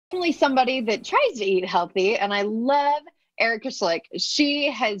Definitely somebody that tries to eat healthy, and I love Erica Schlick. She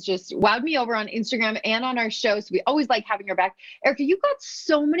has just wowed me over on Instagram and on our show, so we always like having her back. Erica, you've got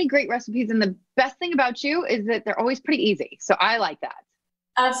so many great recipes, and the best thing about you is that they're always pretty easy, so I like that.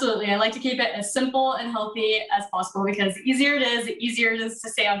 Absolutely. I like to keep it as simple and healthy as possible because the easier it is, the easier it is to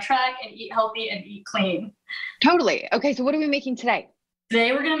stay on track and eat healthy and eat clean. Totally. Okay, so what are we making today?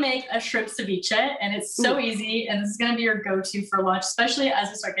 Today we're going to make a shrimp ceviche, and it's so easy, and this is going to be your go-to for lunch, especially as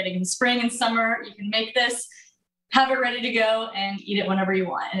we start getting in spring and summer. You can make this, have it ready to go, and eat it whenever you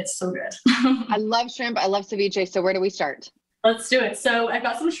want, and it's so good. I love shrimp. I love ceviche, so where do we start? Let's do it. So I've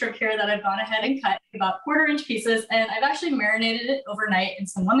got some shrimp here that I've gone ahead and cut about 1/4-inch pieces, and I've actually marinated it overnight in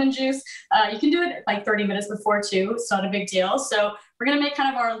some lemon juice. You can do it like 30 minutes before too. It's not a big deal. So we're going to make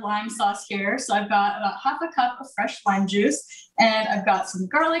kind of our lime sauce here. So I've got about 1/2 cup of fresh lime juice, and I've got some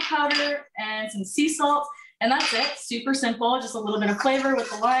garlic powder and some sea salt. And that's it. Super simple. Just a little bit of flavor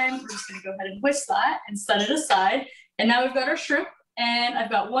with the lime. We're just going to go ahead and whisk that and set it aside. And now we've got our shrimp, and I've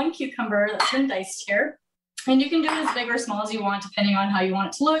got 1 cucumber that's been diced here. And you can do it as big or small as you want, depending on how you want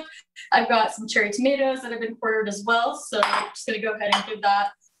it to look. I've got some cherry tomatoes that have been quartered as well. So I'm just going to go ahead and give that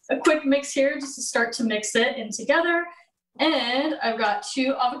a quick mix here just to start to mix it in together. And I've got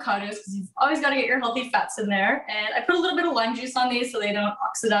 2 avocados because you've always got to get your healthy fats in there. And I put a little bit of lime juice on these so they don't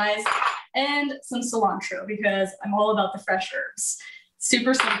oxidize. And some cilantro because I'm all about the fresh herbs.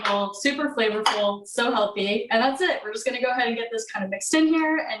 Super simple, super flavorful, so healthy. And that's it. We're just going to go ahead and get this kind of mixed in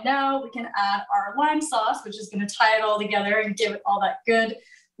here. And now we can add our lime sauce, which is going to tie it all together and give it all that good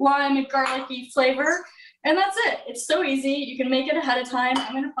lime and garlicky flavor. And that's it. It's so easy. You can make it ahead of time.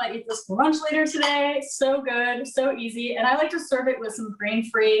 I'm going to probably eat this for lunch later today. So good, so easy. And I like to serve it with some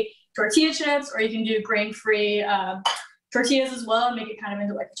grain-free tortilla chips, or you can do grain-free tortillas as well and make it kind of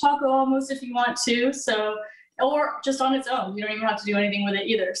into like a taco almost if you want to. So, or just on its own. You don't even have to do anything with it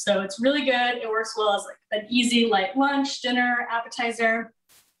either. So it's really good. It works well as like an easy light lunch, dinner, appetizer,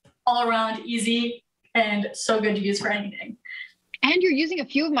 all around easy and so good to use for anything. And you're using a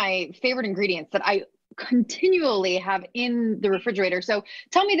few of my favorite ingredients that I continually have in the refrigerator. So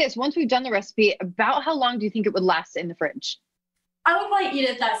tell me this, once we've done the recipe, about how long do you think it would last in the fridge? I would probably eat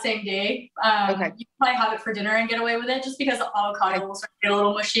it that same day. Okay. You can probably have it for dinner and get away with it just because the avocado will start to get a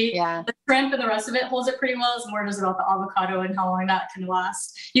little mushy. Yeah. The shrimp and the rest of it holds it pretty well. It's more just about the avocado and how long that can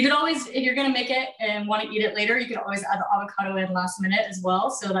last. You could always, if you're going to make it and want to eat it later, you could always add the avocado in last minute as well.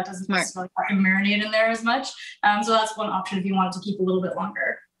 So that doesn't necessarily have to marinate in there as much. So that's one option if you wanted to keep a little bit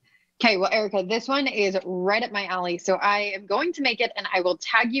longer. Okay, well, Erica, this one is right up my alley. So I am going to make it and I will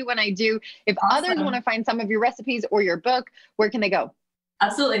tag you when I do. If others want to find some of your recipes or your book, where can they go?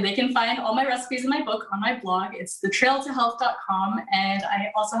 Absolutely. They can find all my recipes in my book on my blog. It's thetrailtohealth.com. And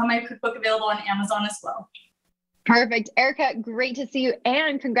I also have my cookbook available on Amazon as well. Perfect. Erica, great to see you.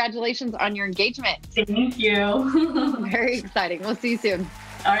 And congratulations on your engagement. Thank you. Very exciting. We'll see you soon.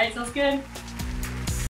 All right. Sounds good.